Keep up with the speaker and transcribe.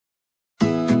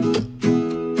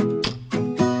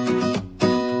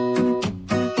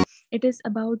It is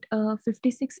about a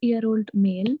 56-year-old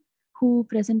male who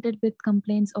presented with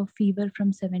complaints of fever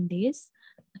from 7 days.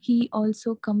 He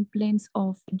also complains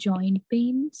of joint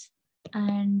pains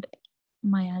and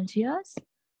myalgias.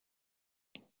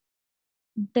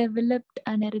 Developed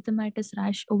an erythematous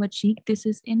rash over cheek. This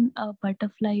is in a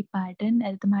butterfly pattern,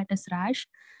 erythematous rash,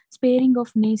 sparing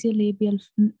of nasolabial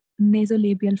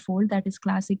fold, that is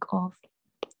classic of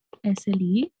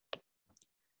SLE.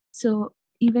 So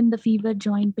even the fever,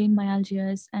 joint pain,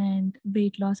 myalgias, and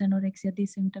weight loss, anorexia,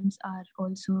 these symptoms are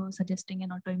also suggesting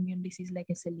an autoimmune disease like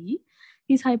SLE.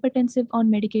 He's hypertensive on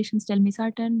medications,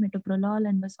 telmisartan, metoprolol,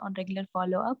 and was on regular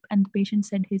follow-up. And the patient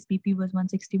said his BP was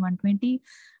 160, 120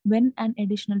 when an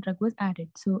additional drug was added.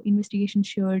 So investigation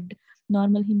showed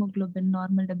normal hemoglobin,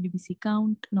 normal WBC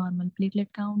count, normal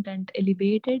platelet count, and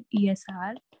elevated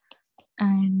ESR,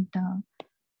 and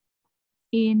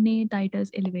ANA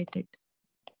titers elevated.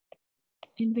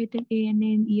 Elevated ANA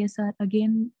and ESR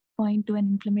again point to an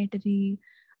inflammatory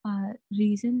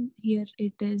reason. Here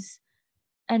it is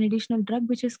an additional drug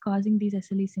which is causing these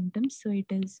SLE symptoms. So it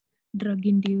is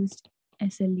drug-induced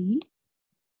SLE.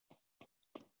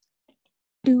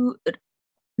 To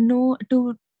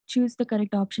choose the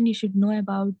correct option, you should know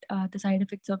about the side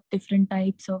effects of different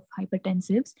types of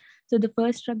hypertensives. So the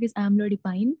first drug is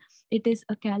amlodipine. It is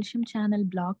a calcium channel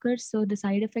blocker. So the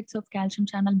side effects of calcium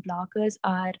channel blockers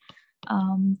are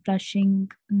flushing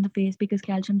in the face, because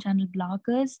calcium channel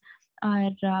blockers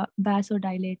are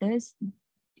vasodilators.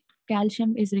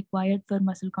 Calcium is required for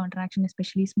muscle contraction,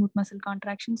 especially smooth muscle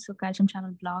contraction. So calcium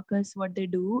channel blockers, what they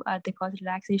do are they cause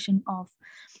relaxation of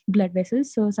blood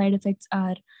vessels. So side effects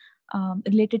are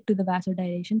related to the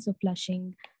vasodilation, so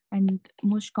flushing. And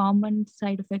most common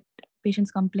side effect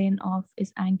patients complain of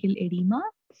is ankle edema,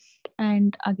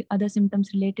 and other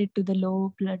symptoms related to the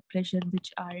low blood pressure,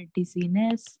 which are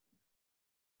dizziness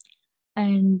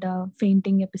and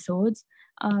fainting episodes.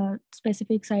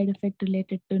 Specific side effect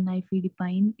related to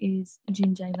nifedipine is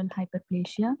gingival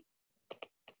hyperplasia.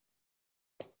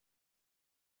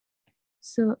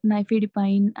 So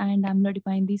nifedipine and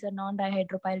amlodipine, these are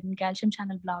non-dihydropyridine calcium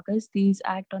channel blockers. These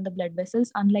act on the blood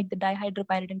vessels, unlike the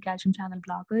dihydropyridine calcium channel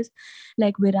blockers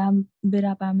like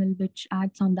verapamil, which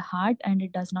acts on the heart, and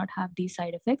it does not have these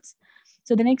side effects.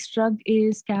 So the next drug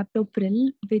is captopril,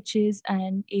 which is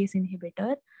an ACE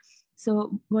inhibitor.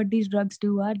 So what these drugs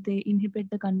do are they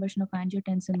inhibit the conversion of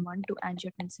angiotensin 1 to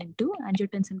angiotensin 2,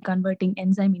 angiotensin converting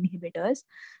enzyme inhibitors.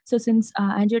 So since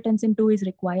angiotensin 2 is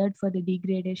required for the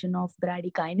degradation of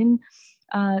bradykinin,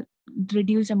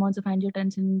 reduced amounts of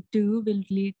angiotensin 2 will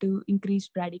lead to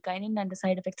increased bradykinin, and the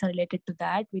side effects are related to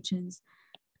that, which is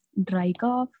dry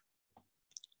cough.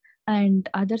 And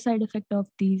other side effect of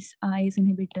these ACE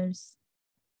inhibitors,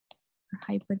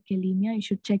 hyperkalemia. You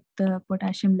should check the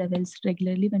potassium levels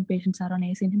regularly when patients are on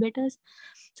ACE inhibitors.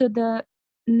 So the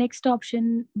next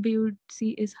option we would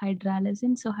see is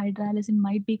hydralazine. So hydralazine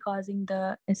might be causing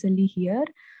the SLE here.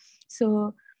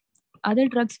 So other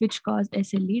drugs which cause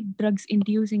SLE, drugs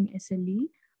inducing SLE,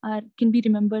 can be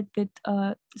remembered with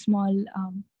a small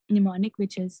mnemonic,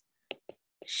 which is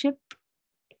ship,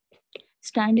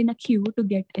 stand in a queue to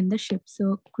get in the ship.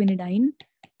 So quinidine,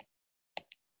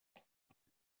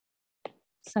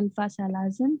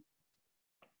 sulfasalazine,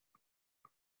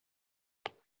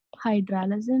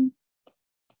 hydralazine,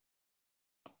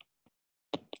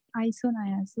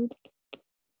 isoniazid,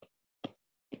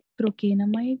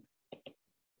 procainamide,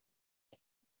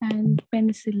 and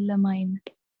penicillamine.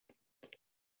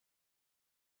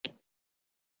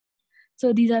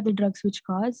 So these are the drugs which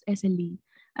cause SLE.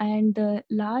 And the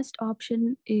last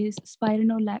option is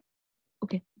spironolactone.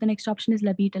 Okay, the next option is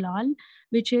labetalol,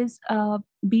 which is a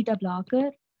beta blocker.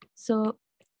 So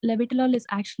labetalol is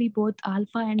actually both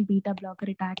alpha and beta blocker.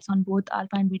 It acts on both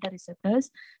alpha and beta receptors.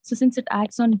 So since it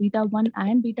acts on beta 1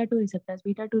 and beta 2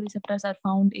 receptors are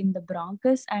found in the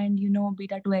bronchus, and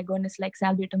beta 2 agonists like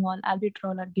salbutamol,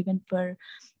 albuterol are given for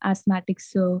asthmatics.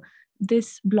 So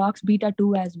this blocks beta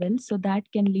 2 as well. So that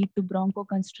can lead to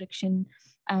bronchoconstriction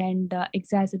and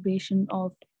exacerbation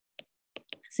of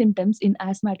symptoms in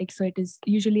asthmatics. So it is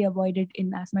usually avoided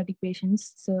in asthmatic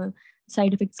patients. So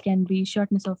side effects can be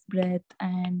shortness of breath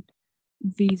and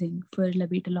wheezing for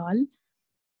labetalol.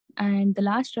 And the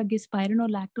last drug is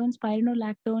spironolactone.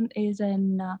 Spironolactone is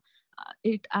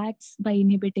it acts by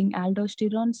inhibiting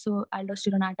aldosterone. So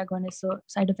aldosterone antagonist. So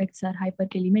side effects are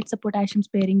hyperkalemia. It's a potassium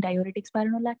sparing diuretic,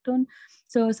 spironolactone.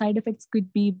 So side effects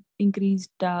could be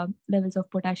increased levels of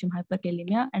potassium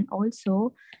hyperkalemia. And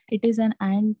also it is an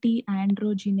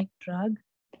anti-androgenic drug.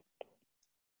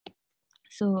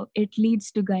 So it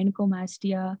leads to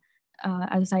gynecomastia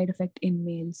as a side effect in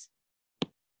males.